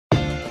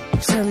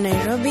From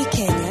Nairobi,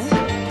 Kenya,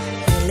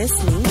 you're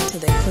listening to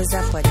the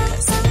Koza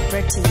Podcast,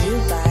 brought to you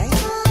by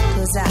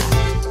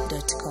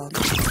kozaapp.com.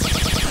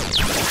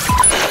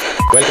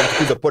 Welcome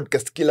to the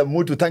podcast, Kila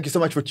Mutu. Thank you so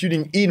much for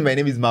tuning in. My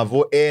name is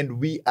Mavo, and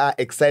we are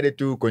excited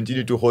to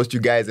continue to host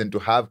you guys and to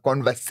have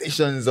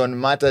conversations on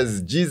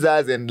matters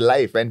Jesus and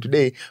life. And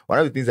today, one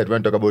of the things that we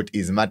want to talk about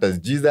is matters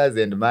Jesus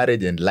and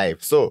marriage and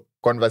life. So,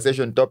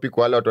 conversation topic,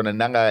 wala watu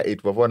wanandanga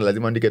 844 na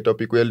lazima andike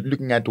topic. We're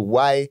looking at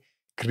why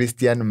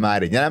Christian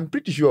marriage. And I'm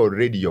pretty sure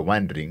already you're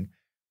wondering,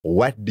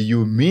 what do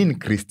you mean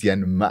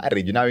Christian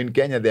marriage? Now in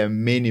Kenya, there are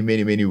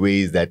many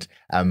ways that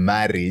a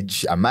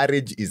marriage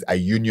is a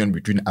union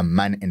between a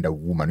man and a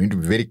woman. We need to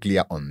be very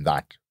clear on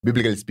that.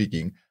 Biblically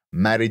speaking,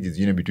 marriage is a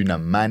union between a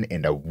man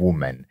and a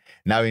woman.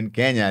 Now in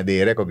Kenya,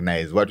 they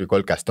recognize what we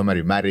call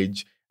customary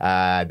marriage.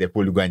 They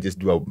probably go and just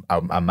do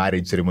a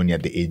marriage ceremony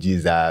at the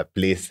age's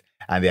place.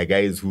 And there are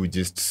guys who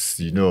just,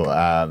 those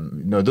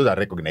are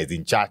recognized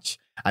in church.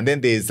 And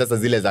then there's sasa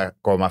zile za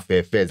koma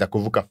fefe, za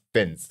kuvuka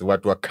fence.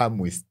 Watu wa come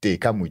we stay,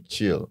 come we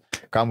chill,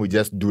 come we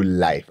just do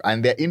life.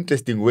 And there are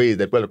interesting ways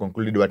that people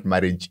conclude what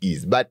marriage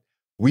is. But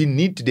we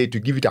need today to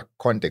give it a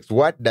context.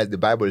 What does the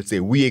Bible say?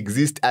 We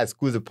exist as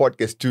Kuza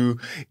Podcast to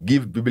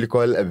give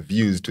biblical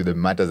views to the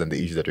matters and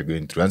the issues that we're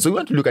going through. And so we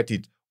want to look at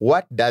it.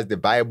 What does the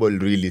Bible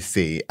really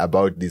say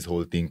about this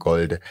whole thing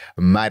called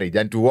marriage?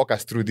 And to walk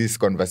us through this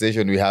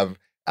conversation, we have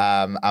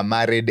a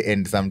married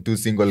and some two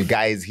single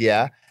guys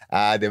here.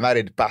 The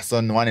married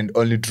person, one and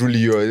only truly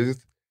yours,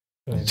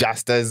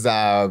 Justus,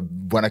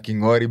 Bwana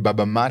Kingori,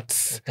 Baba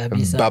Matt,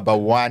 Baba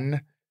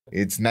One.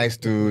 It's nice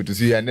to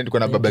see you. And then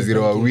kuna Baba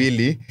Zero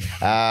wawili.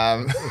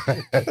 By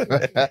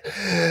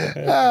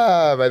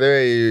the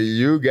way,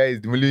 you guys,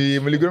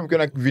 muligura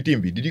mkiona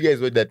vitimbi. Did you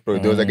guys watch that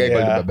program? There was a guy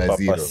called Baba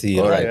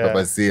Zero. All right,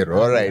 Papa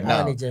Zero. All right,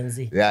 now. Gen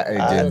Z.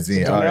 Yeah, Gen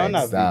Z. All right,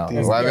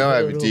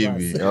 wameona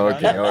vitimbi.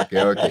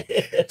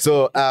 Okay.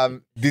 So,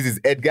 this is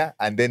Edgar,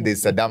 and then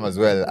there's Saddam as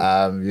well.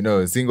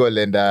 Single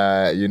and,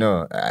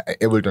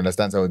 able to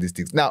understand some of these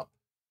things. Now,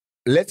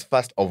 let's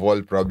first of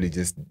all probably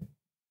just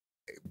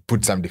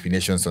put some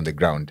definitions on the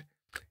ground.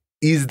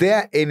 Is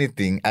there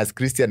anything as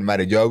Christian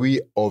marriage, or are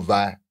we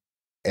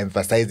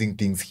over-emphasizing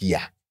things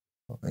here?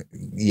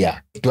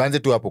 Yeah. Tuanze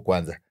tu hapo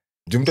kwanza.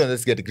 Mtu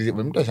anasikia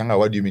mtu ashanga,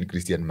 what do you mean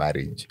Christian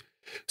marriage?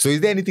 So is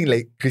there anything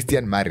like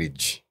Christian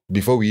marriage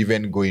before we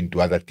even go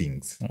into other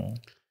things?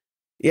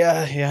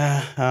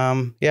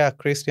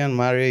 Christian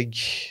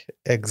marriage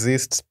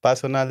exists.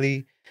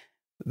 Personally,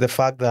 the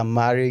fact that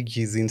marriage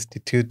is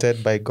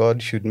instituted by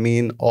God should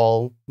mean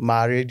all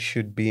marriage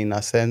should be, in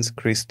a sense,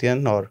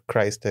 Christian or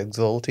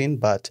Christ-exalting.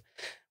 But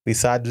we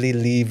sadly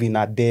live in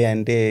a day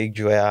and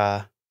age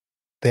where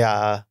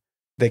the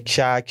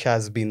church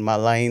has been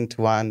maligned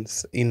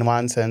once, in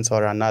one sense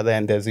or another.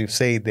 And as you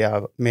say, there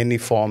are many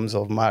forms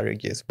of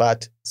marriages.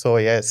 But so,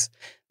 yes,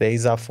 there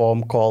is a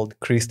form called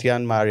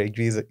Christian marriage,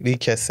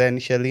 which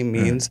essentially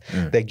means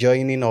the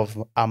joining of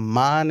a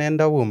man and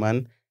a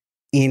woman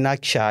in a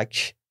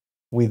church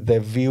with the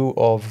view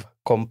of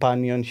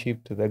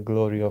companionship to the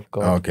glory of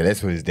God. Okay,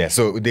 let's put it there.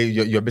 So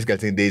you're basically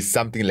saying there is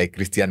something like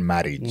Christian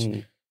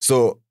marriage.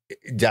 So,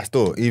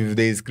 Justo, if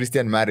there is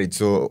Christian marriage,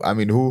 so, I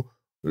mean, who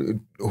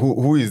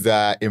is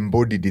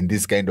embodied in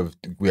this kind of,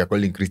 we are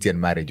calling Christian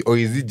marriage? Or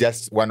is it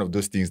just one of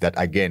those things that,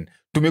 again,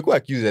 to make us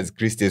accused as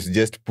Christians,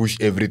 just push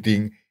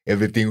everything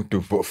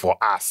for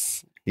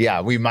us? Yeah,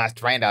 we must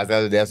find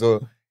ourselves there.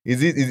 So, is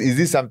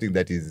this something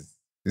that is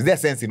there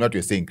sense in what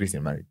you're saying,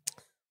 Christian marriage?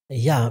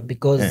 Yeah,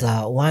 because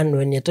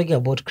when you're talking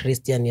about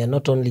Christian, you're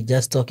not only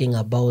just talking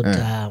about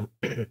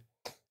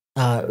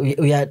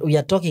we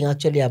are talking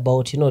actually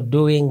about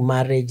doing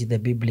marriage the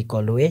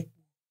biblical way.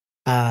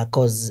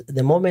 Because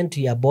the moment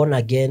we are born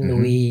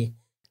again, we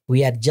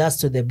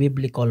adjust to the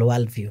biblical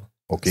worldview.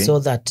 Okay. So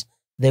that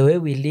the way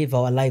we live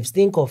our lives,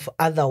 think of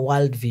other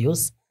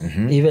worldviews.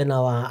 Even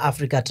our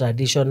Africa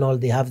traditional,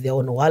 they have their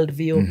own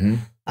worldview.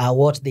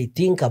 What they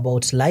think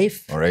about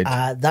life. All right.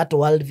 That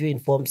worldview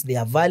informs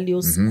their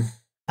values.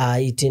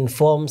 It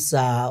informs,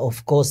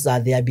 of course,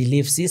 their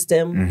belief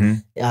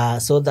system.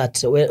 So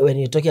that when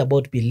you're talking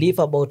about belief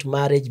about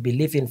marriage,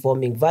 belief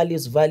informing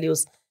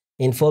values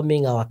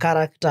informing our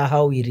character,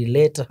 how we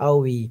relate, how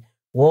we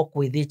walk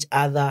with each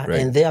other. Right.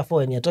 And therefore,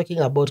 when you're talking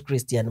about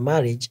Christian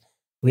marriage,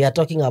 we are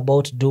talking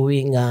about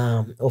doing,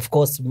 of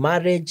course,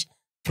 marriage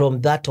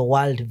from that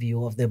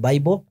worldview of the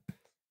Bible.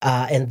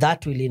 And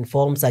that will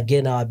inform,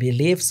 again, our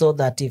belief, so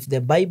that if the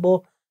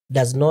Bible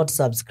does not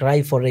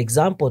subscribe, for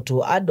example,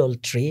 to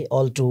adultery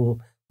or to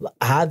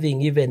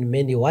having even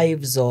many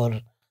wives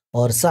or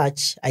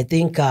such, I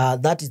think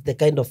that is the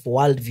kind of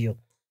worldview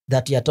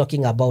that you are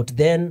talking about.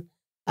 Then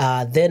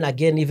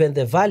again, even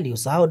the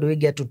values. How do we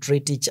get to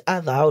treat each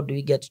other? How do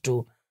we get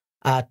to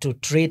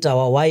treat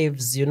our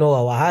wives,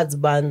 our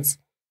husbands,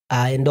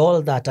 and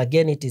all that?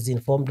 Again, it is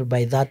informed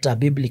by that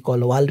biblical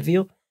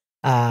worldview.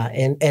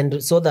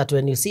 And so that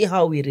when you see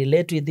how we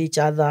relate with each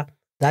other,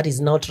 that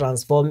is now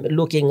transformed,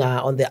 looking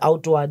on the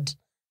outward,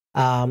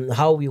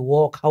 how we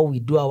walk, how we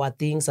do our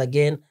things,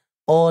 again,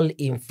 all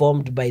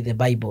informed by the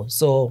Bible.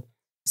 So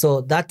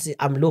So that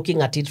I'm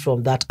looking at it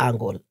from that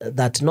angle,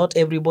 that not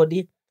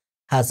everybody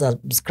has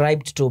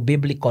subscribed to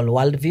biblical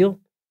worldview.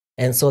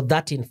 And so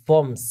that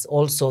informs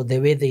also the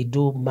way they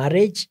do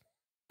marriage,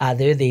 the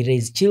way they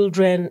raise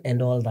children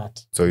and all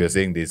that. So you're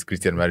saying there's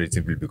Christian marriage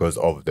simply because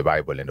of the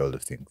Bible and all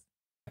those things?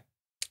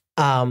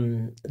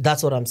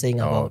 That's what I'm saying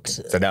about.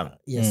 Okay. Saddam,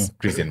 Yes.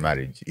 Christian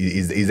marriage.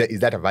 Is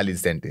that a valid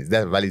sentence? Is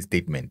that a valid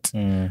statement? Or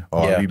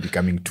Yeah. are we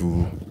becoming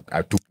too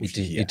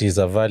pushy here? It is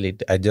a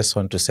valid. I just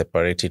want to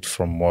separate it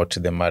from what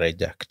the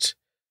Marriage Act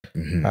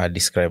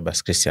describe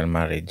as Christian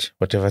marriage.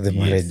 Whatever the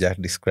Yes. Marriage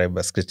Act describe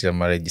as Christian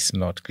marriage is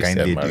not Christian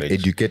Kindly marriage.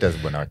 educate us,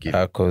 Bonakili.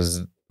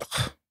 Because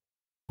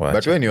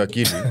But when you're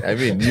kidding, I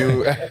mean,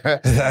 you,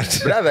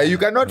 brother, you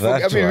cannot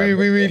forget. I That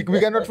mean, we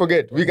cannot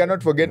forget. We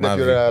cannot forget that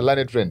you're a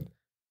learned friend.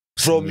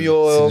 From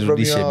your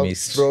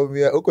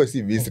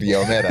Okosi Misri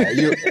Omera.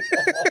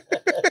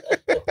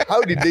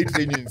 How did they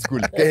train you in school?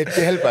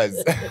 Help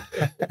us.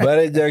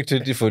 Marriage Act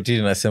 2014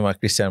 inasema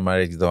Christian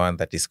marriage is the one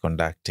that is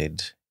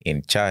conducted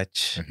in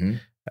church,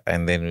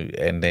 and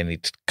then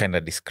it kind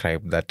of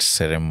described that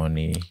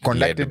ceremony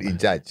Conducted in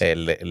church.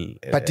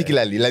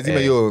 Particularly, lazima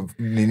yo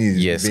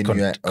yes,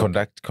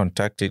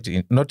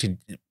 conducted not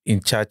in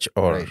church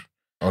or Right.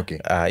 Okay.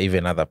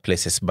 even other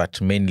places, but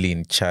mainly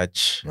in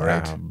church.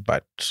 Right.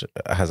 But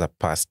has a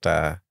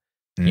pastor,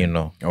 you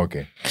know.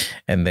 Okay.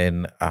 And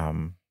then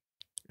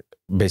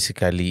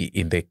basically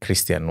in the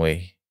Christian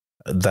way,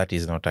 that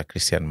is not a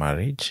Christian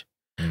marriage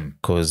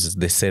because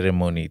the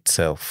ceremony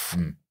itself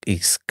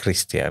is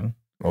Christian,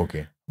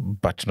 Okay.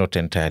 but not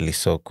entirely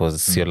so,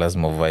 because sio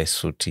lazima uvae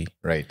suti,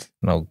 Right.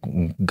 no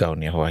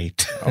gown ya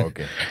white.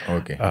 Okay.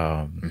 Okay.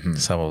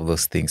 Some of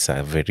those things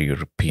are very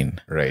European.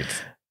 Right.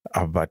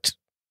 But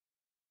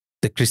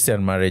the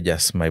Christian marriage,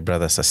 as my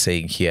brothers are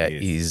saying here,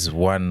 Yes. is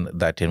one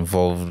that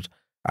involved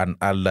an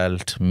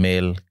adult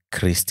male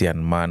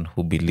Christian man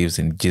who believes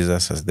in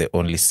Jesus as the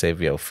only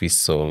savior of his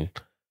soul,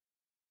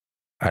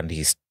 and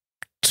he's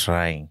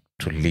trying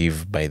to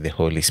live by the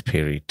Holy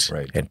Spirit,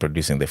 Right. and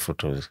producing the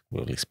fruit of the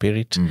Holy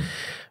Spirit,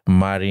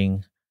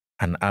 marrying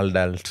an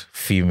adult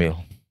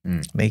female.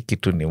 Na hii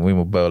kitu ni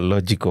muhimu,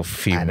 biological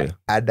female.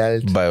 An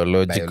adult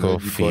Biological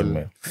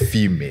female.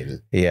 Female.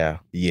 Yeah.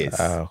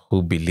 Yes.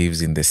 Who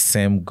believes in the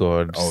same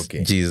God,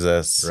 Okay.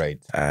 Jesus, Right.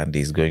 and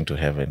is going to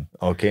heaven.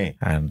 Okay.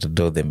 And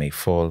though they may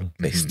fall,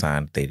 they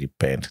stand, they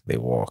repent, they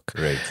walk.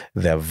 Right.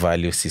 Their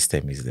value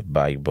system is the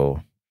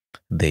Bible.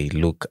 They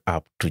look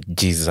up to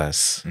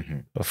Jesus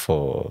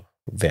for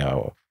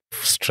their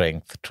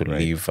strength to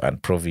live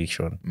and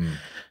provision.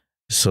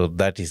 So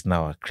that is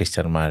now a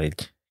Christian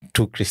marriage.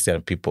 Two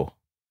Christian people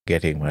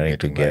getting married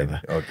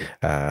together. Okay.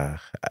 The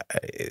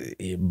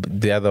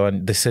other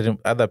one,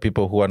 other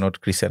people who are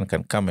not Christian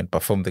can come and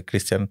perform the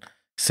Christian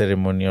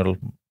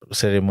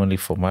ceremony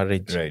for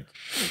marriage. Right.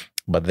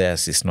 But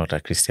theirs is not a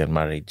Christian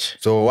marriage.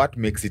 So what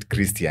makes it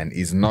Christian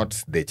is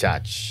not the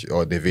church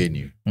or the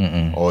venue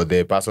or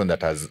the person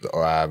that has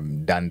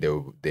done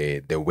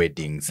the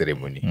wedding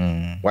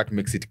ceremony. What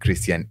makes it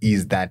Christian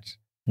is that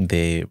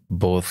They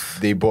both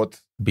believe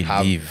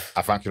believe.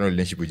 a functional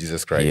relationship with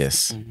Jesus Christ.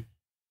 Yes.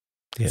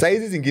 Yes.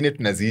 Saizi zingine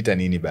tunaziita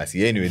nini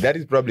basi? Anyway, that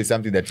is probably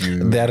something that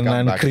you They are come back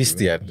to.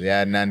 non-Christian. They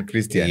are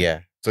non-Christian. Yeah.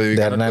 So you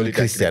They are cannot call it a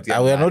non-Christian.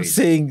 Christian We are not marriage.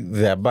 saying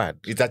they are bad.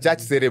 It's a church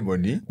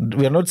ceremony.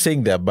 We are not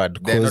saying they are bad,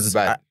 They're not because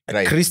bad.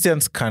 Right.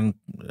 Christians can,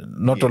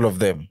 not all of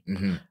them.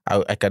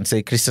 I can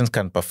say Christians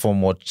can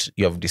perform what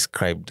you have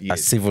described, a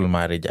Yes. civil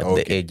marriage at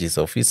Okay. the age's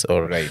office,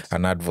 or Right.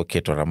 an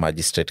advocate or a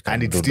magistrate can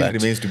And it do still that.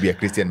 remains to be a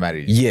Christian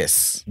marriage.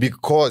 Yes.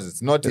 Because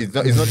it's not the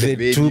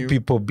venue. two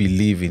people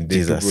believe in The two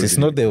Jesus. people It's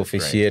not the believe in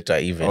Jesus,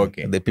 officiator even.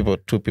 Okay.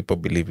 Two people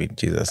believe in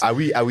Jesus. Are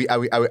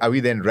we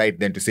then right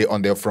then to say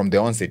from the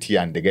onset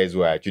here, and the guys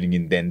who are tuning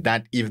in, then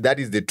that if that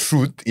is the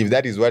truth, if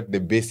that is what the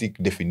basic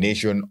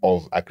definition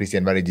of a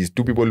Christian marriage is,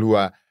 two people who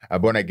are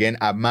born again,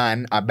 a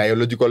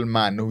biological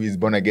man who is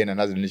born again and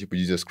has a relationship with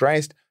Jesus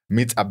Christ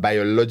meets a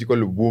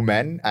biological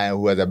woman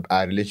who has a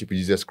relationship with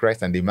Jesus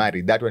Christ, and they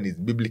marry. That one is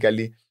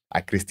biblically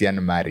a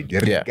Christian marriage,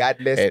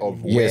 regardless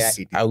of where yes,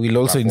 it is. I will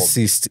also performed.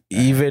 insist,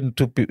 even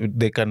two people,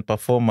 they can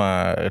perform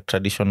a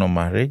traditional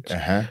marriage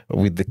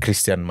with the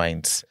Christian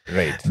minds.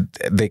 Right.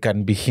 They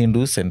can be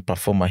Hindus and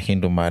perform a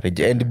Hindu marriage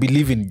and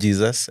believe in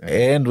Jesus.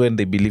 And when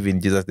they believe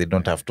in Jesus, they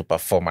don't have to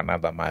perform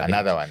another marriage.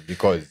 Another one,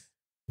 because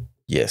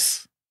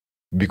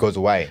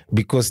why?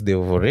 Because they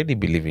already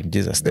believe in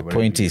Jesus. The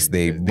point is,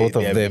 both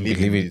of them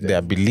believe they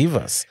are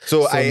believers.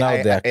 So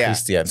now they are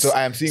Christians. So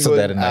I am single.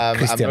 they're in a I'm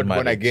Christian not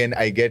born marriage. again.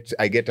 I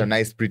get a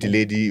nice pretty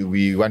lady.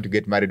 We want to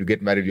get married. We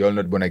get married. We're all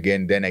not born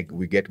again. Then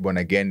we get born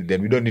again.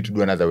 Then we don't need to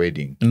do another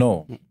wedding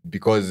No.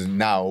 because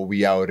now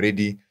we are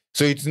already.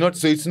 So it's not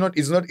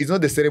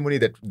the ceremony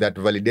that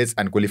validates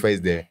and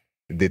qualifies the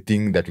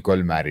thing that we call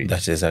marriage.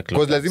 That's exactly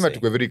Because what I'm lazima saying.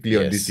 tuko very clear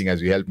on Yes. this thing as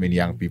we help many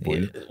young people.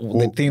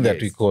 The thing that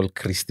we call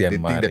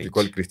Christian marriage. The thing that we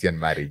call Christian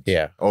marriage.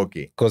 Yeah.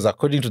 Okay. Because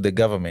according to the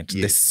government,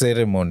 Yes. the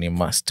ceremony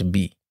must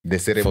be The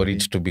for ceremony.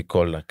 it to be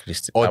called a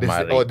Christian Or a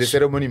marriage. or the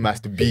ceremony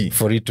must be.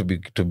 For it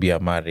to be a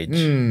marriage.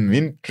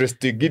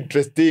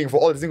 Interesting. For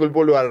all the single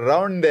people who are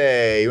around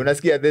there,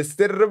 unasikia, the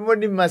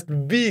ceremony must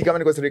be. Kama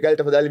niko serikali,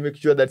 tafadhali make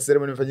sure that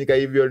ceremony imefanyika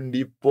hivyo,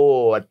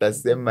 ndipo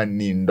watasema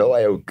ni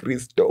ndoa ya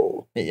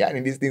Ukristo.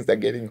 Yani, these things are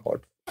getting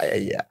hot fire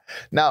here.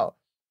 Now,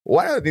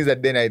 one of the things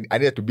that then I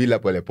needed to build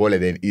up pole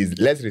then is,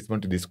 let's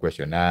respond to this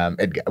question.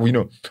 Edgar, we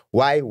know,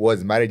 why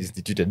was marriage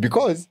instituted?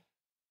 Because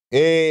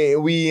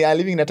we are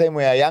living in a time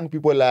where young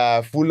people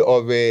are full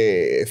of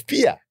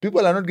fear.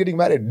 People are not getting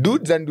married.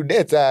 Dudes and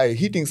dudettes are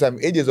hitting some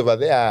ages over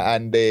there.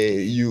 And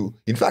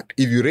in fact,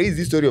 if you raise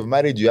this story of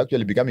marriage, you're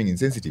actually becoming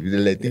insensitive.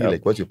 It's like,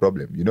 like, what's your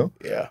problem, you know?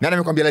 Yeah. Nana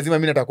mekwambia lazima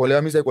mimi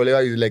natakuolewa, mimi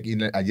sikuolewa, is like,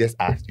 I just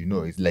asked, you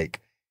know, it's like,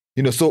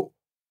 you know, so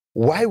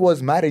why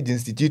was marriage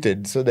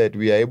instituted? So that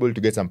we are able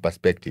to get some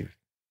perspective.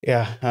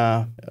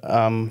 Yeah.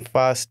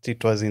 First,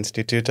 it was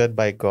instituted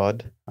by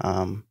God.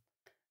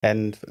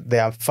 And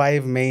there are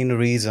 5 main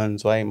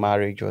reasons why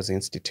marriage was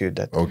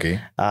instituted. Okay.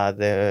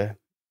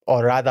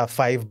 Or rather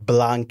 5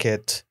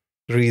 blanket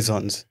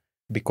reasons,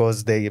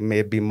 because there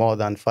may be more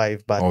than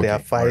 5, but there are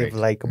 5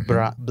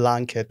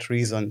 blanket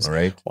reasons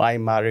why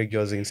marriage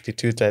was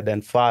instituted.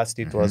 And first,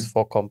 it was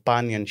for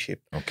companionship.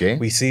 Okay.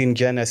 We see in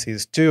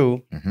Genesis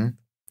 2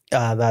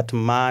 that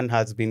man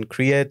has been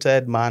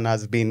created, man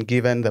has been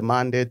given the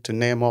mandate to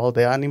name all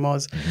the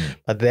animals,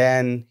 but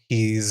then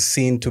he's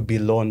seen to be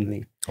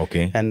lonely.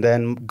 Okay. And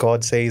then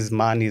God says,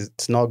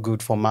 it's not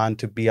good for man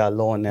to be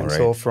alone. And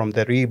so from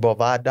the rib of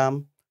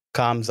Adam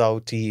comes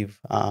out Eve.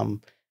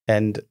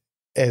 And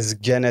as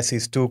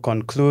Genesis 2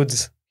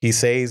 concludes, he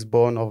says,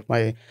 bone of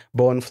my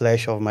bone,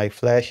 flesh of my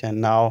flesh.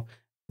 And now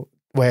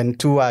when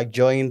 2 are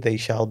joined, they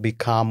shall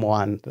become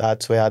one.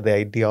 That's where the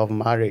idea of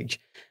marriage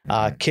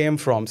came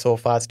from. So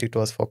first, it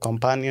was for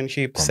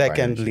companionship.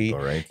 Secondly,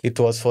 it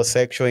was for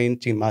sexual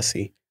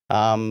intimacy.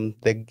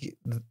 The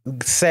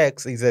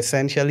sex is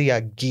essentially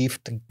a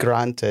gift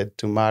granted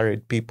to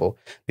married people.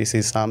 This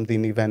is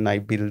something even I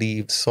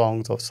believe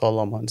Songs of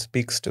Solomon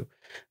speaks to,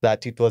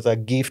 that it was a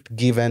gift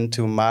given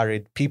to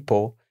married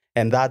people.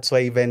 And that's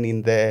why even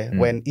in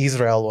when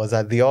Israel was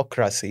a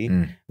theocracy,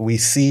 we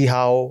see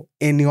how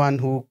anyone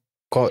who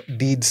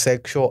did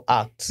sexual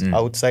acts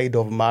outside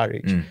of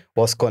marriage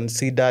was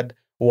considered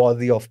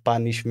worthy of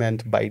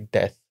punishment by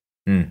death.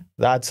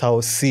 That's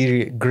how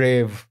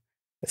grave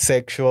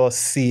sexual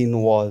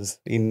sin was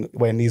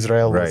when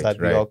Israel was a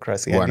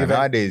theocracy. And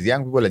nowadays,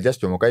 young people are just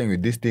chomokaing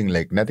with this thing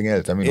like nothing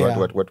else. I mean,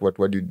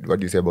 what do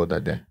you say about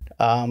that then?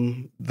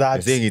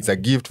 That's saying it's a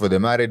gift for the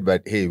married,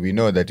 but hey, we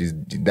know that is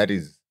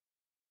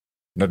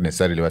not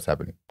necessarily what's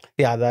happening.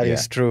 Yeah, that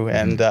is true.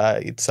 And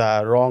it's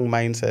a wrong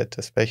mindset,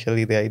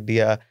 especially the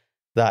idea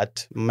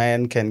that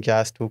men can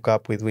just hook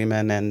up with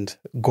women and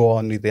go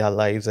on with their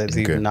lives as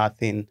if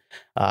nothing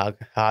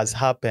has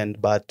happened.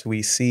 But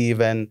we see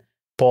even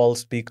Paul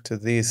speak to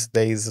this.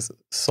 There is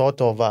sort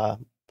of a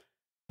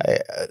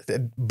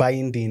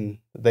binding.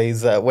 There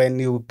is when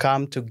you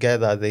come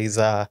together,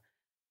 there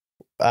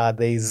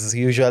is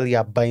usually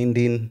a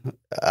binding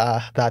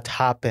that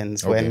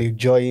happens when you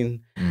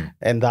join,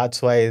 and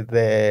that's why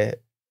the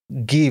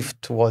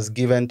gift was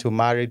given to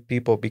married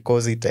people,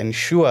 because it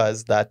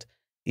ensures that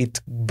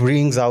it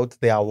brings out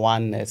their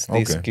oneness.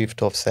 This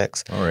gift of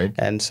sex,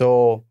 and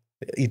so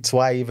it's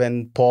why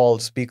even Paul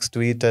speaks to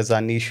it as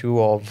an issue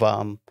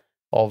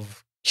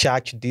of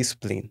church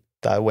discipline,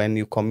 that when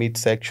you commit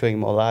sexual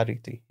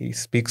immorality, he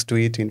speaks to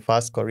it in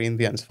 1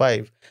 Corinthians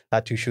 5,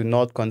 that you should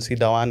not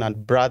consider one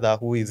brother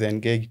who is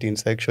engaged in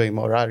sexual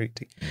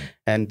immorality.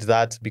 And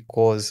that's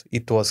because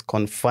it was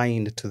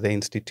confined to the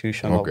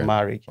institution of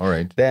marriage.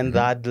 Then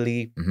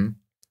thirdly,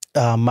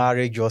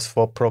 marriage was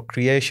for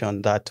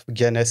procreation, that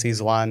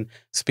Genesis 1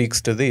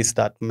 speaks to this,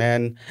 that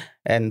men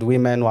and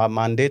women were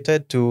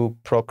mandated to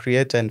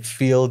procreate and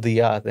fill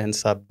the earth and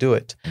subdue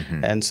it.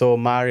 And so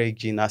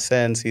marriage, in a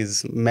sense,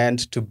 is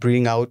meant to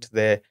bring out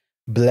the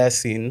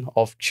blessing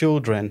of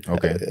children,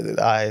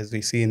 as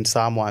we see in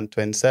Psalm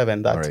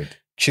 127, that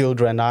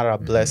children are a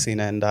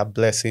blessing and a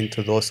blessing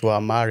to those who are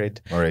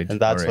married. And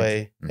that's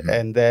why,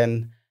 and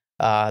then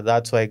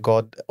that's why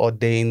God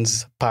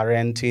ordains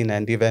parenting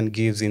and even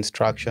gives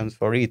instructions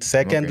for it.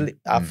 Secondly,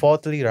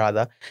 fourthly,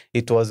 rather,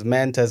 it was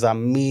meant as a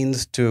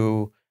means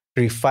to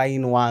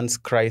refine one's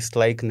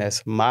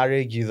Christ-likeness.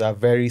 Marriage is a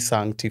very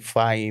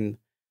sanctifying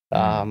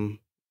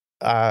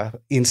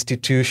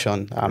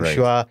institution. I'm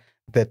sure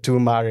the 2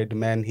 married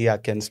men here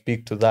can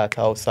speak to that,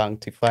 how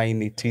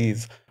sanctifying it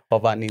is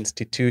of an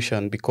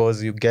institution,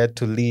 because you get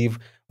to live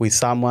with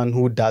someone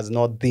who does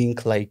not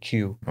think like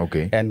you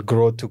and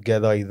grow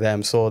together with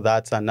them. So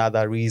that's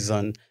another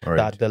reason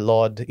that the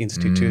Lord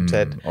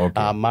instituted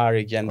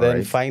marriage. And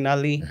then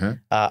finally,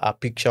 a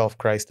picture of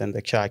Christ and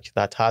the church,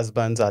 that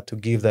husbands are to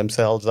give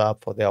themselves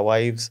up for their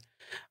wives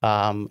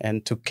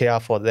and to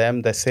care for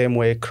them the same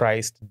way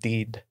Christ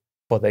did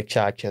for the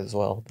church as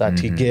well, that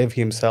he gave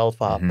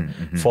himself up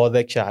for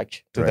the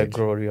church to the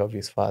glory of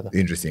his Father.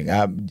 Interesting.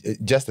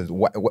 Justin,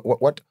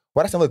 what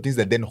are some of the things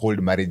that then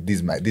hold marriage,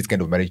 this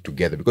kind of marriage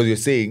together? Because you're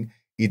saying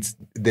it's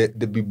the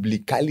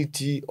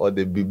biblicality or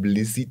the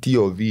biblicity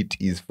of it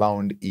is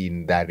found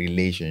in the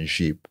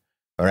relationship.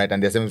 All right,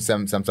 and there's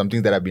some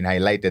things that have been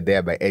highlighted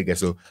there by Edgar.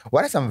 So,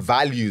 what are some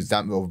values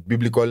of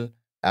biblical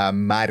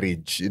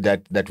marriage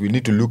that we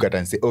need to look at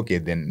and say, okay,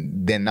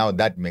 then now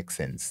that makes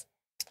sense?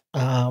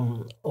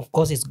 Of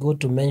course, it's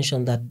good to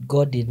mention that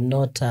God did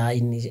not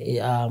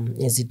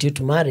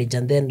institute marriage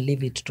and then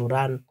leave it to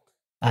run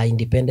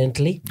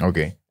independently.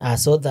 Okay.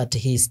 So that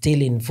He's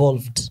still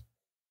involved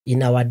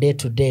in our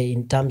day-to-day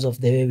in terms of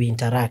the way we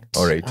interact.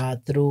 All right.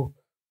 Through,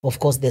 of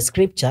course, the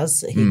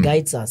scriptures. He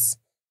guides us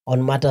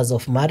on matters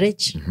of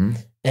marriage.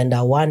 And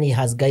one, He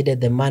has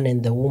guided the man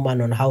and the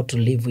woman on how to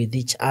live with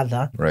each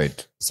other.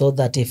 Right. So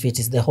that if it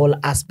is the whole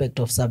aspect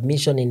of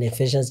submission in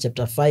Ephesians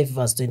chapter 5,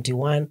 verse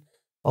 21,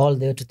 all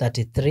the way to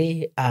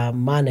 33,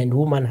 man and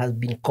woman have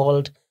been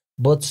called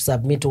both to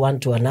submit one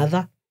to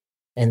another.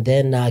 And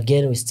then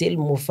again, we still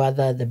move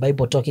further. The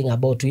Bible talking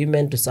about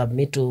women to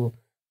submit to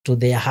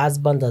their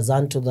husbands as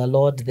unto the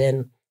Lord.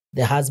 Then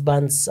the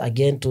husbands,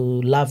 again, to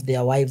love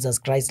their wives as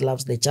Christ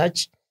loves the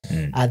church.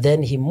 And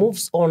then He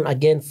moves on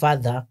again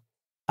further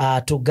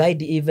to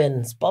guide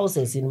even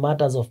spouses in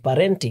matters of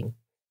parenting,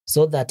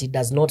 so that it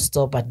does not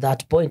stop at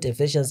that point.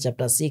 Ephesians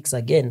chapter 6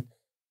 again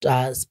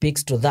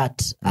speaks to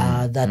that,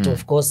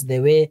 of course, the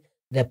way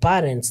the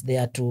parents, they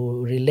are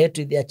to relate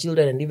with their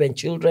children, and even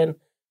children,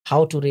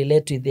 how to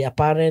relate with their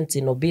parents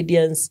in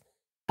obedience,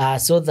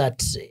 so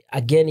that,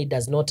 again, it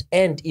does not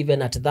end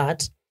even at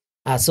that,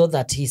 so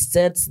that He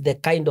sets the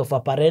kind of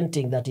a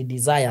parenting that He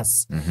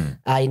desires.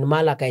 In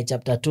Malachi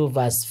chapter 2,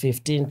 verse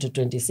 15 to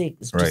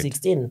 26 to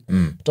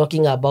 16,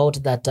 talking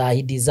about that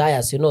He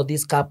desires,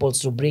 these couples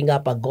to bring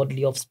up a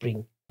godly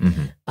offspring.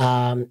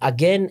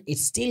 Again, it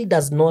still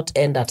does not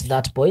end at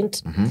that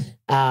point,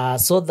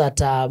 so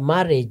that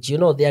marriage,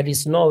 there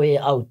is no way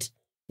out.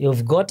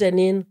 You've gotten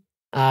in,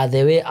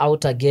 the way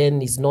out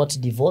again is not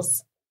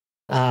divorce.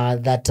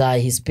 That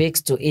He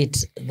speaks to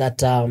it, that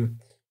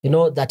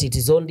that it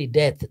is only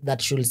death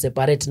that should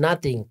separate,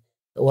 nothing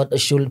what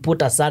should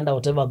put asunder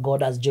whatever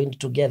God has joined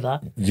together.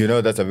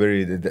 That's a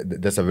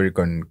very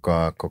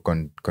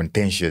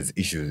contentious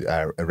issue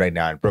right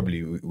now, and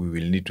probably we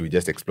will need to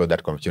just explore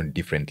that conversation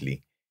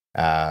differently.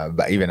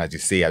 But even as you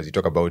say, as you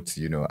talk about,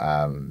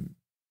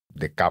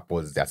 the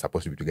couples that are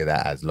supposed to be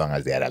together as long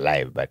as they are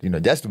alive. But,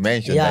 just to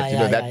mention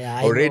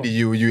already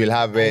you will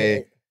have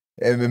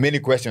many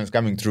questions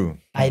coming through.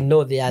 I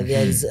know there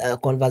is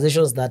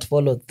conversations that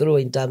follow through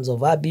in terms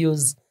of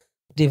abuse.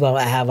 If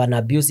I have an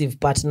abusive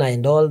partner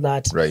and all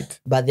that, right?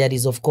 But there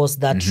is, of course,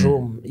 that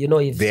room.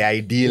 If the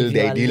ideal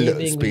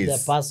living space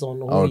with a person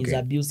who is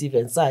abusive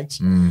and such,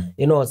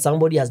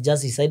 somebody has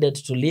just decided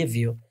to leave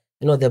you.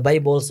 The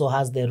Bible also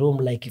has the room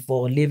like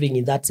for living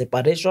in that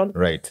separation,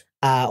 right?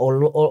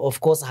 Or of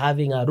course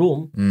having a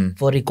room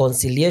for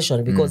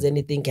reconciliation, because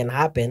anything can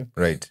happen,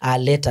 right?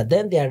 Later.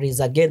 Then there is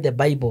again the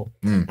Bible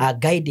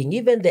guiding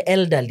even the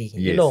elderly,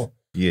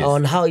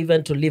 on how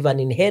even to leave an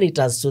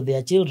inheritance to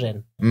their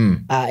children.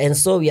 And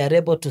so we are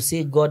able to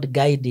see God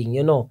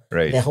guiding,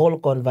 right, the whole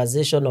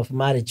conversation of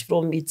marriage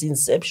from its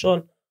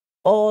inception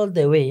all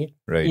the way,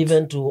 right,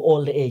 even to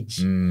old age.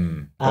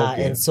 Okay.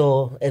 And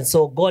so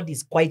God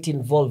is quite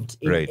involved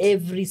in right,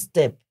 every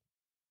step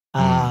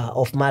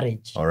of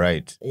marriage. All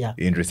right. Yeah.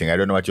 Interesting. I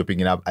don't know what you're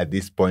picking up at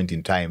this point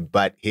in time,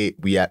 but hey,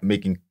 we are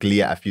making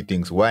clear a few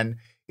things. One,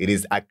 it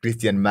is a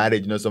Christian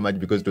marriage, not so much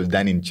because it was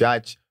done in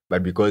church,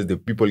 but because the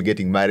people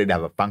getting married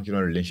have a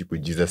functional relationship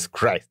with Jesus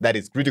Christ. That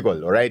is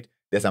critical, all right?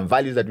 There's some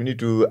values that we need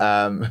to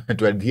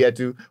adhere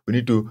to. We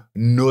need to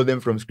know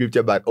them from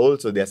scripture, but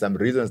also there are some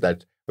reasons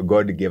that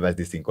God gave us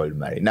this thing called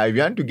marriage. Now, if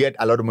you want to get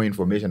a lot more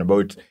information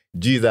about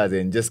Jesus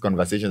and just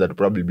conversations that will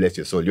probably bless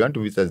your soul, you want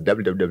to visit us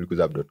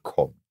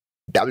www.kuzapp.com.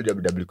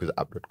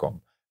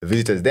 www.kuzapp.com.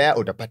 Visit us there,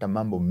 utapata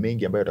mambo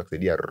mengi ambayo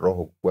yatakusaidia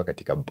roho kukua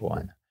katika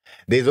Bwana.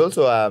 There's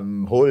also a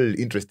whole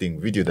interesting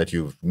video that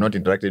you've not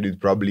interacted with.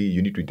 Probably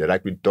you need to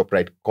interact with. Top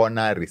right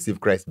corner, receive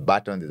Christ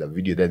button. There's a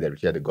video there that will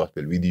share the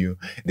gospel with you.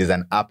 There's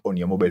an app on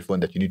your mobile phone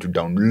that you need to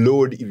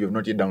download. If you've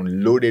not yet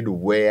downloaded,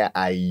 where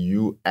are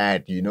you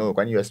at?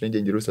 When you're a stranger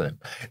in Jerusalem,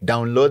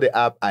 download the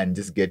app and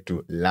just get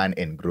to learn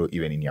and grow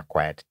even in your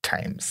quiet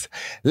times.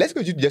 Let's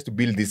continue just to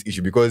build this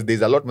issue, because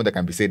there's a lot more that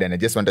can be said, and I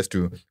just want us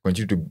to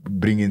continue to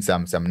bring in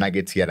some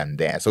nuggets here and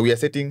there. So we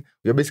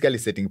are basically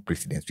setting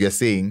precedents. We are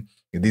saying,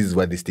 this is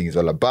what this thing is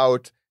all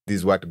about. This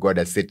is what God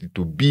has set it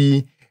to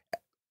be.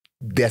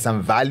 There are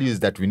some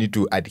values that we need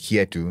to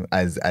adhere to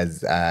as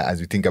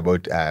we think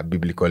about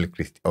biblical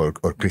or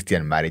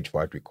Christian marriage, for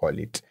what we call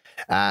it.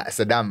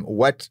 Saddam,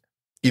 what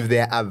if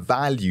there are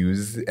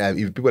values?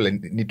 If people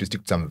need to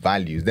stick to some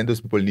values, then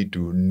those people need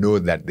to know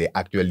that they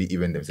actually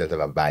even themselves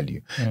have a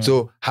value.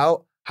 So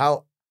how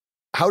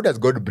does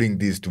God bring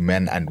this to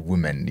men and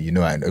women?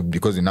 And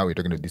because now we're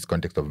talking about this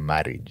context of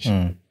marriage.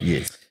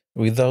 Yes.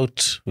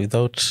 Without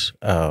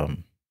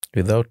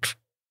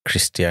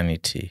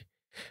Christianity,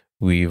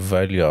 we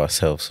value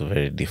ourselves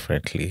very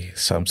differently.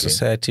 Some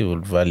society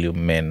will value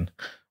men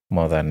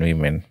more than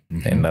women,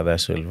 and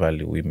others will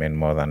value women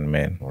more than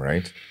men. All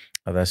right.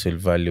 Others will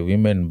value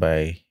women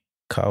by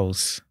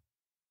cows.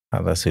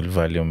 Others will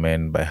value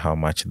men by how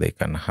much they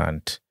can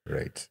hunt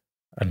Right.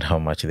 and how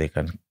much they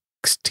can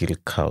steal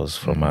cows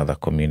from other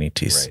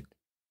communities.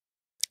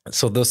 Right.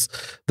 So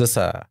those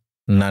are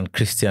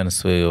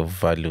non-Christians' way of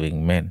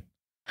valuing men.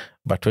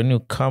 But when you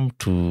come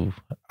to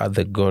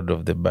the God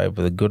of the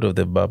God of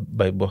the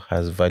Bible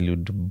has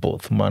valued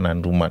both man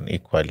and woman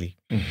equally.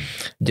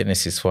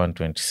 Genesis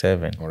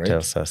 1:27 All right.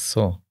 tells us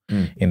so.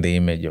 In the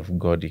image of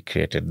God, He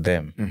created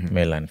them,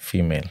 male and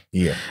female.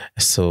 Yeah.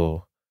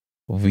 So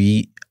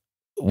we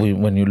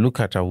when you look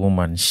at a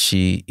woman,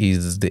 she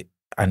is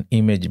an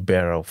image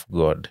bearer of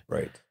God.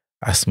 Right.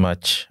 As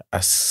much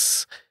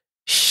as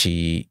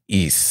she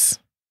is,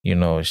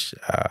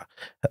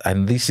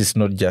 and this is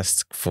not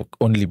just for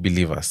only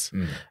believers.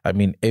 I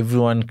mean,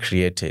 everyone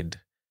created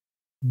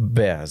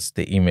bears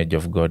the image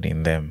of God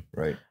in them.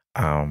 Right.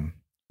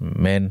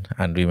 Men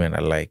and women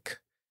alike.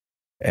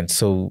 And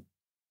so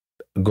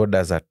God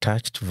has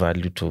attached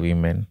value to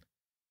women.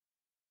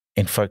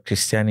 In fact,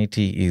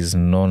 Christianity is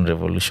known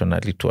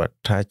revolutionarily to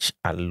attach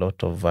a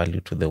lot of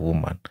value to the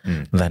woman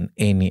than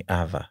any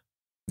other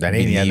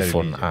belief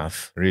on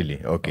earth.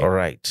 Really? Okay. All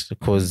right.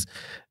 Because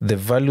the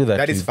value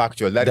that is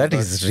factual. That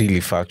is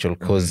really factual,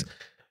 because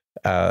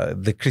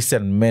the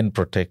Christian men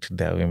protect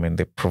their women.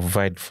 They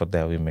provide for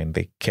their women.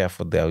 They care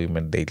for their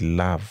women. They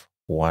love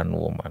one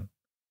woman.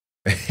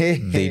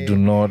 They do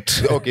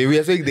not. Okay, we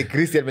are saying the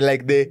Christian,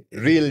 like the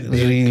real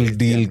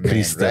deal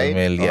Christian right?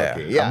 male. Yeah.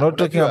 Okay, yeah. I'm not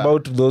talking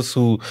about those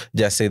who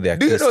just say they are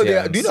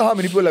Christians. Do you know how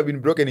many people have been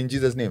broken in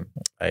Jesus' name?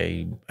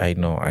 I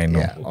know.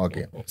 Yeah.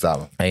 Okay.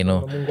 So I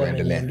know. Mungu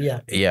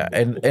ameniambia. Yeah,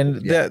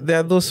 and there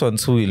are those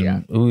ones who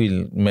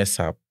will mess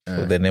up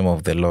with the name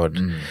of the Lord.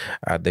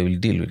 They will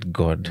deal with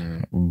God.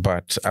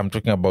 But I'm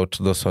talking about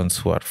those ones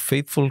who are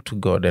faithful to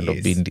God and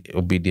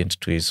obedient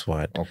to His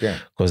word. Okay.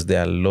 Because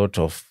there are a lot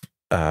of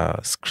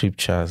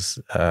scriptures,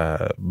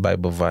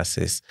 Bible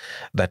verses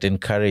that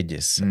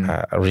encourages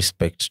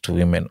respect to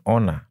women,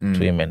 honor to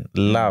women,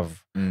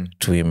 love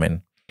to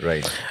women.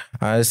 Right.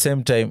 At the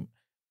same time,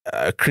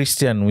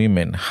 Christian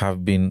women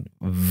have been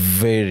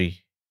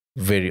very,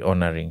 very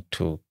honoring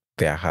to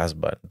their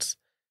husbands,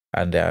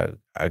 and they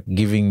are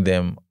giving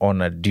them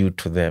honor due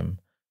to them,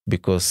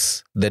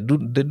 because they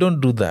don't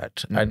do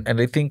that.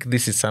 And I think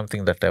this is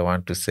something that I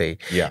want to say.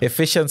 Yeah.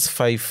 Ephesians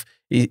 5,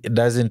 it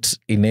doesn't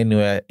in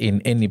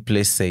any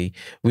place say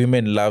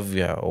women love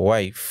your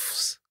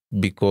wives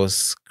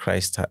because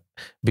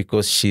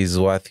she is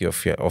worthy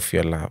of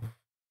your love.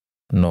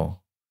 No,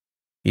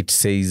 it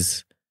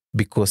says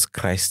because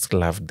Christ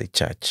loved the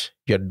church.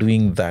 You're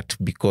doing that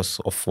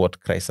because of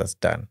what Christ has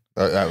done.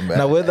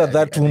 Now, whether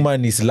that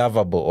woman is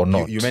lovable or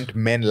not. You meant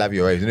men love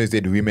your wives. You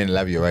said women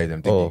love your wives.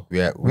 I'm thinking.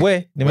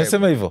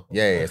 Nimesema hivyo?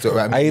 Yeah. So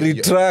I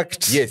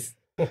retract. Yes.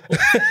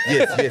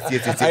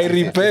 Yes. I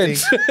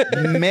repent.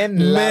 Men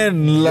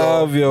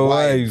love your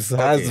wives,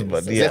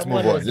 husband. So Yeah. let's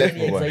move on.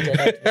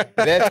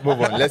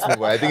 Let's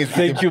move on. I think it's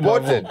Thank you,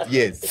 important. Mavo.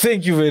 Yes.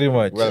 Thank you very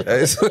much.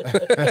 Welcome.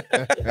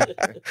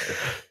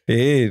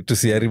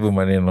 Tusiharibu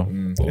maneno.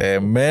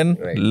 Men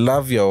Right.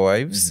 love your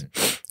wives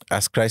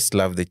as Christ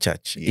loved the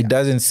church. Yeah. It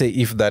doesn't say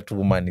if that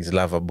woman is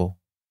lovable.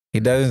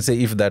 It doesn't say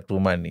if that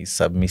woman is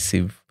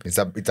submissive. It's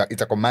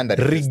a command that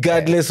is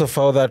Regardless of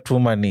how that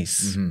woman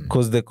is.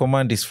 Because the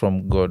command is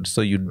from God.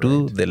 So you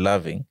do the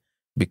loving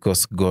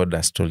because God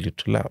has told you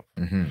to love.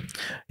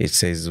 It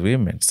says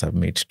women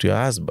submit to your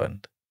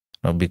husband.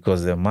 Not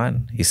because the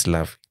man is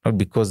loving. Not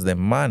because the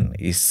man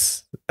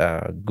is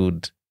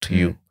good to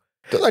you.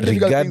 Those are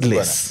difficult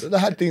Regardless, things, those are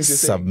hard things to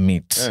say.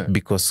 submit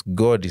because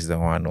God is the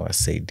one who has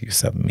said you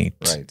submit.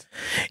 Right.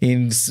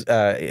 In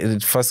 1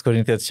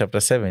 Corinthians chapter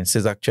 7, it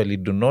says actually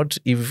do not,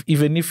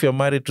 even if you're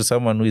married to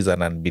someone who is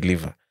an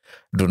unbeliever,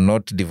 do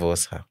not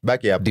divorce her.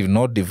 Back up. Do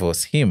not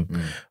divorce him.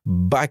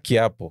 Back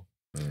yapo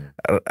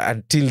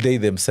until they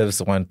themselves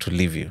want to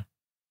leave you.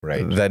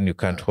 Right. Then you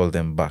can't hold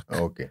them back.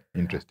 Okay.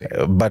 Interesting.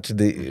 But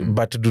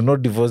do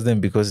not divorce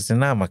them because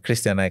I'm a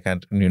Christian, I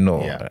can't,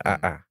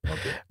 Yeah.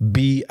 Okay.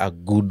 Be a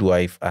good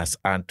wife as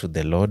unto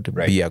the Lord.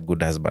 Right. Be a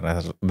good husband.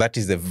 That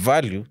is the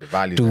value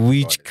value to that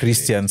which God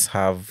Christians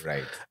have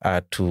Right.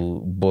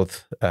 to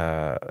both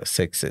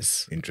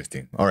sexes.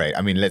 Interesting. All right.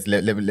 I mean, let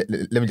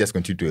me just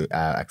continue to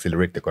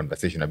accelerate the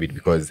conversation a bit,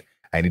 because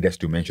I need us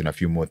to mention a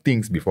few more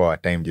things before our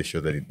time just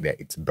shows that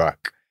it's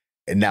back.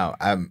 And now,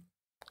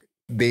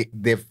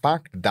 the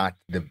fact that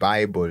the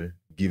Bible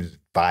gives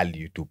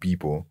value to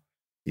people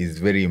is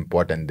very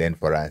important then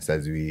for us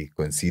as we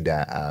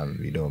consider,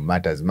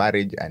 matters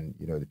marriage, and,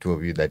 the two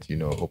of you that,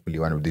 hopefully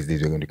one of these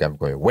days we're going to come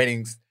for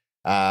weddings,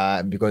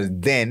 because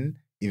then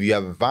if you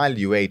have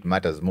value where it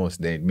matters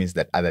most, then it means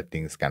that other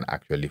things can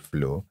actually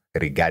flow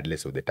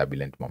regardless of the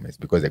turbulent moments,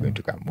 because they're going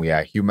to come. We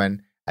are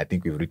human. I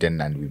think we've written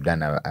and we've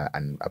done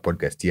a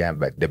podcast here,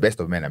 but the best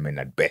of men are men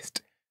at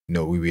best.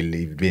 No, we will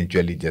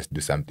eventually just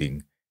do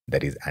something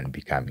that is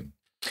unbecoming.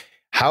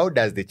 How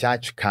does the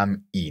church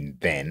come in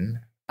then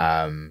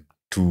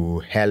to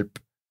help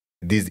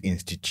this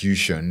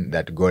institution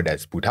that God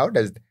has put?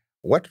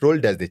 What role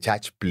does the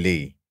church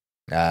play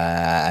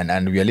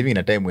And we are living in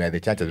a time where the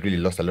church has really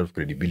lost a lot of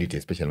credibility,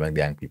 especially among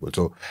the young people.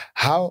 So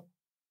how,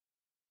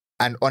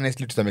 and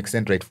honestly, to some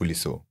extent, rightfully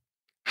so,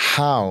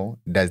 how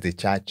does the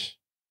church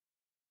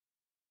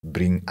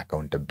bring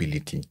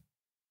accountability?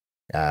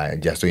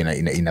 Just so in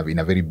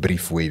a very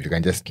brief way, if you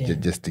can just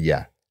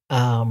yeah.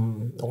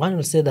 One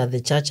will say that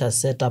the church has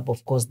set up,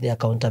 of course, the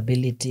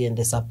accountability and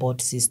the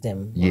support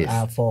system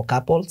for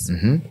couples.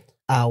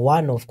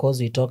 One, of course,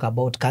 we talk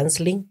about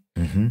counseling,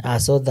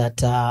 so that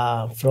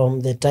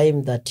from the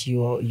time that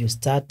you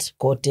start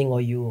courting or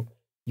you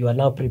are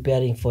now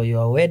preparing for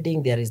your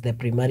wedding, there is the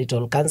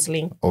premarital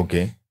counseling.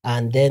 Okay.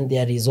 And then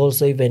there is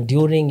also even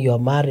during your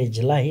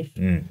marriage life,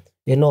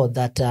 you know,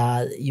 that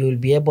you will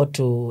be able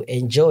to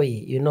enjoy,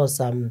 you know,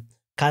 some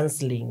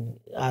counseling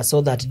so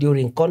that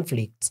during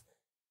conflicts,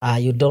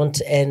 you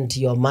don't end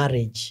your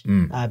marriage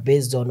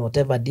based on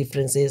whatever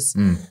differences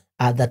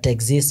that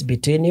exist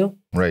between you.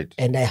 Right.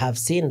 And I have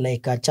seen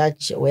like a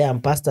church where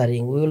I'm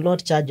pastoring, we will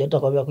not charge you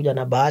kuja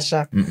na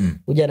bahasha,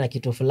 kuja na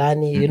kitu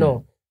fulani, you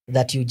know,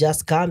 that you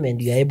just come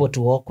and you are able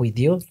to walk with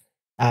you.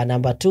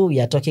 Number two, we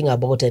are talking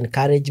about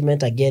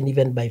encouragement, again,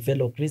 even by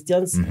fellow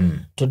Christians.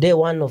 Today,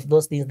 one of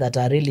those things that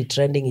are really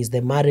trending is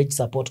the marriage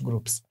support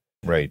groups.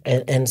 Right.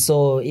 And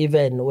so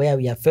even where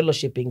we are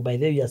fellowshipping, by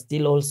the way, we are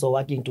still also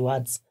working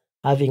towards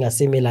having a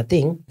similar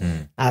thing,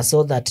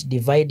 so that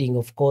dividing,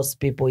 of course,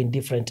 people in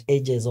different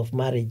ages of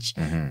marriage.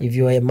 If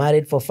you are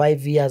married for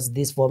 5 years,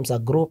 this forms a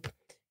group,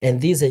 and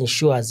this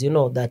ensures, you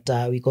know, that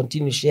we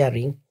continue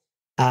sharing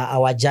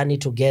our journey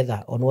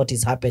together on what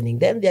is happening.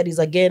 Then there is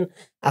again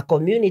a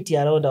community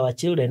around our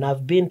children.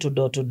 I've been to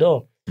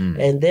door,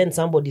 and then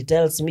somebody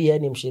tells me,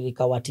 ni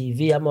mshirika wa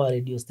TV ama wa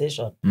radio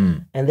station,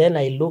 and then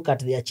I look at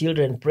their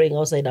children praying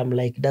outside. I'm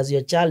like, does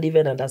your child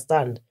even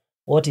understand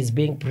what is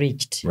being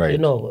preached? Right. You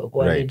know,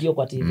 kwa radio,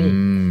 kwa TV.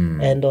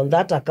 And on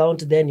that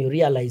account, then you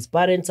realize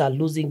parents are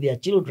losing their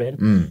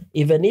children,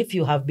 even if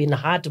you have been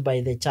hurt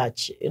by the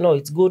church. You know,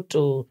 it's good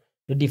to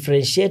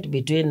differentiate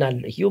between a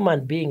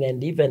human being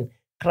and even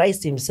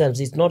Christ himself.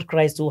 It's not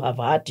Christ who have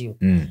hurt you.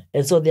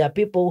 And so there are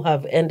people who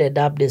have ended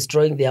up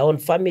destroying their own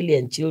family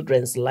and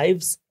children's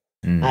lives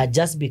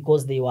just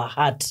because they were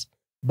hurt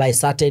by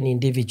certain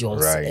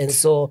individuals. Right. And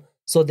so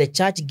the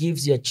church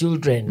gives your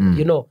children,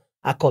 you know,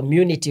 a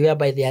community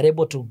whereby they are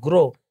able to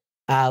grow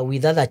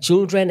with other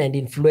children and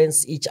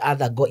influence each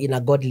other in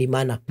a godly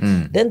manner.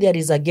 Then there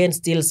is again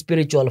still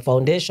spiritual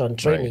foundation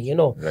training, you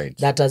know,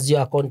 that as you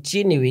are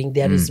continuing,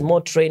 there is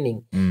more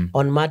training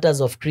on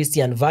matters of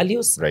Christian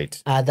values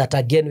that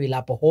again will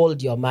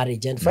uphold your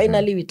marriage. And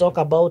finally, we talk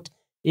about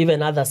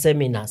even other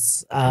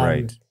seminars.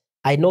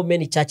 I know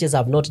many churches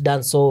have not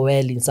done so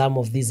well in some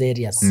of these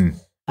areas,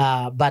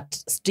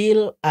 but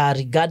still,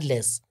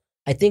 regardless,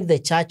 I think the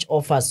church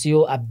offers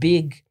you a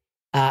big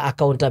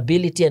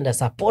accountability and a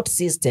support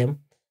system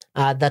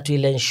that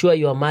will ensure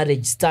your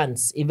marriage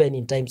stands even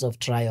in times of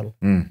trial.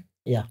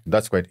 Yeah,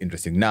 that's quite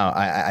interesting. Now,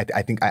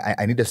 I think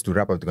I need us to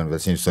wrap up the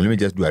conversation. So let me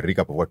just do a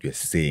recap of what we're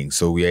saying.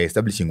 So we are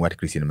establishing what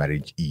Christian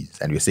marriage is,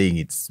 and we're saying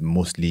it's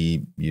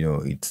mostly, you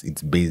know, it's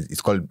based.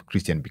 It's called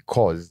Christian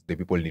because the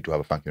people need to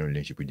have a functional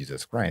relationship with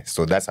Jesus Christ.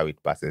 So that's how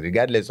it passes,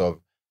 regardless of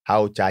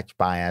how church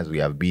pious we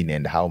have been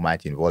and how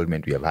much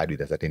involvement we have had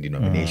with a certain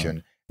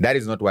denomination. That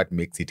is not what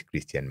makes it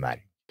Christian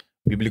marriage.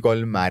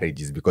 Biblical marriage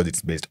is because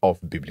it's based off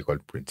biblical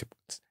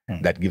principles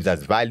that gives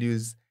us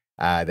values,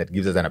 that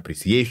gives us an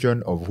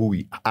appreciation of who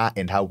we are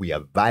and how we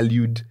are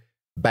valued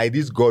by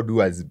this God who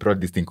has brought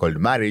this thing called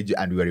marriage.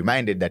 And we are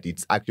reminded that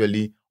it's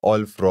actually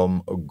all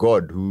from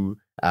God who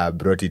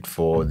brought it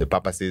for the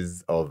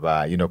purposes of,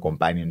 you know,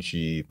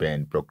 companionship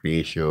and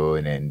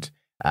procreation and,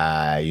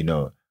 you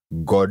know,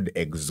 God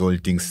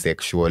exalting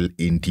sexual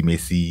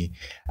intimacy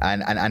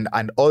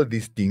and all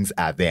these things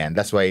are there. And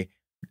that's why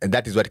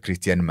that is what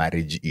Christian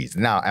marriage is.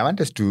 Now, I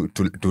want us to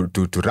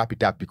wrap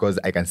it up because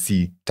I can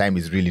see time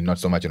is really not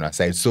so much on our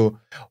side. So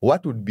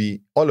what would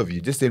be, all of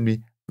you, just tell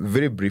me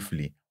very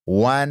briefly,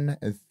 one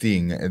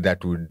thing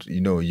that would,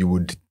 you know, you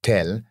would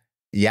tell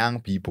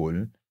young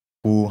people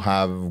who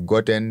have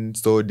gotten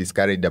so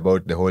discouraged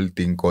about the whole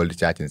thing called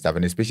church and stuff,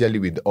 and especially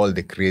with all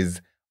the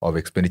craze of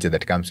expenditure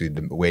that comes with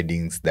the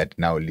weddings that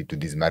now lead to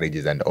these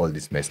marriages and all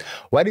this mess.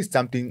 What is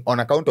something,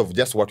 on account of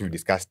just what we've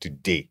discussed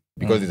today,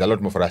 because there's a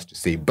lot more for us to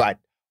say, but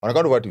on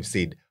account of what we've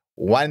said,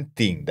 one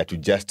thing that you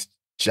just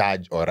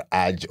charge or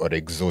urge or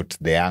exhort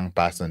the young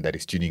person that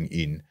is tuning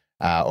in,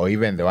 or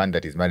even the one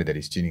that is married that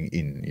is tuning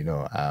in, you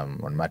know,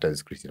 on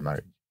matters Christian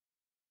marriage?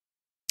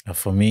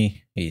 For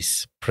me,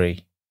 is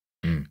pray.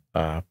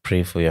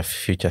 Pray for your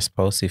future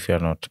spouse if you're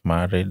not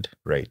married.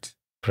 Right.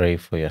 Pray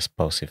for your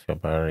spouse if you're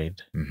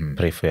married.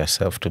 Pray for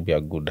yourself to be a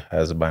good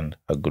husband,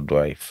 a good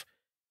wife,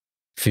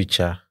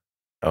 future,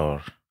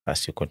 or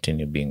as you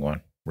continue being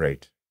one.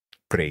 Right.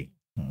 Pray.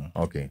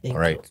 Okay. All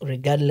right.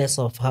 Regardless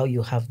of how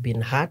you have been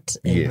hurt,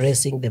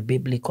 embracing the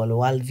biblical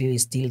worldview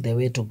is still the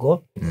way to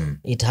go.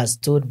 It has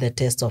stood the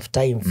test of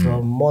time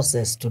from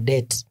Moses to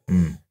date,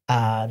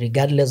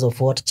 regardless of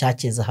what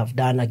churches have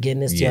done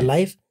against your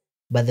life,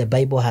 but the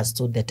Bible has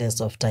stood the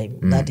test of time.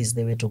 That is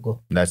the way to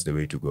go. That's the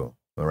way to go.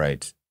 All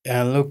right.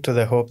 And look to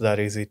the hope that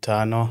is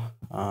eternal,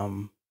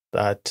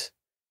 that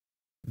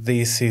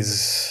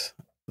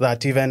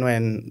even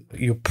when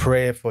you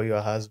pray for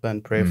your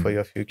husband, pray for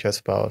your future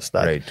spouse,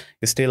 that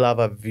you still have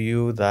a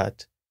view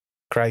that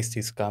Christ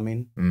is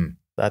coming,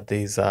 that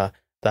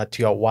that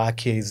your work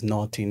here is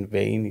not in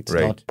vain, it's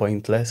not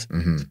pointless,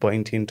 it's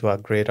pointing to a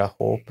greater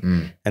hope.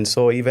 And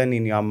so even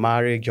in your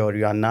marriage or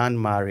your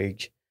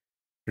non-marriage,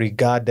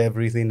 regard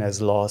everything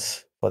as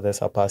loss for the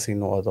surpassing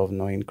worth of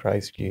knowing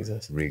Christ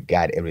Jesus.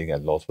 Regard everything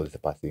as loss for the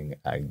surpassing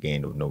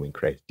gain of knowing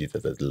Christ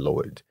Jesus as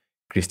Lord.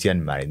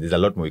 Christian marriage, there's a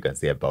lot more you can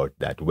say about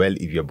that. Well,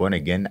 if you're born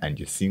again and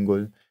you're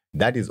single,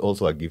 that is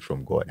also a gift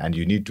from God. And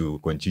you need to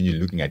continue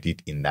looking at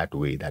it in that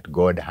way, that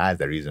God has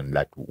a reason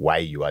that why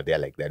you are there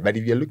like that. But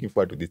if you're looking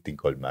forward to this thing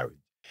called marriage,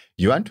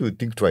 you want to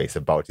think twice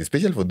about it,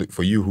 especially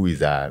for you who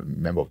is a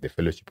member of the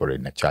fellowship or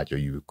in a church, or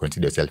you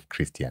consider yourself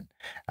Christian,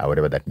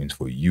 whatever that means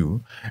for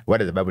you. What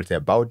does the Bible say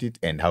about it,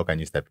 and how can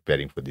you start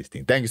preparing for this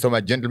thing? Thank you so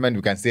much, gentlemen.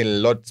 We can say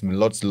lots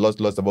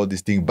about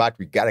this thing, but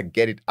we gotta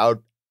get it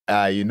out,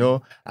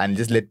 and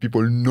just let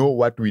people know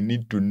what we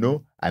need to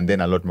know, and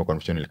then a lot more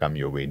confusion will come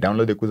your way.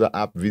 Download the Kuza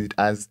app, visit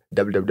us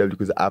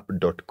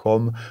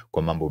www.kuzaapp.com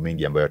kwa mambo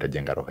mengi ambayo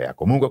yatajenga roho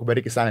yako. Mungu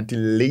akubariki sana. Until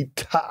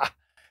later,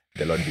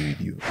 the Lord be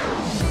with you.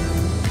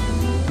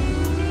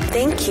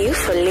 Thank you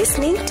for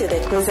listening to the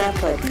Kuza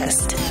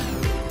podcast.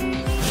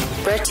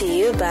 Brought to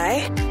you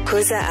by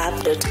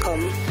kuzaapp.com,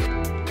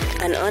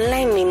 an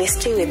online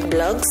ministry with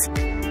blogs,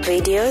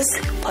 videos,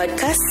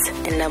 podcasts,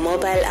 and a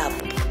mobile app.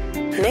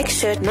 Make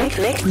sure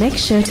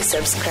to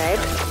subscribe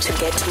to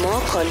get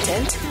more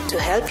content to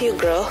help you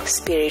grow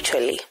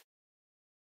spiritually.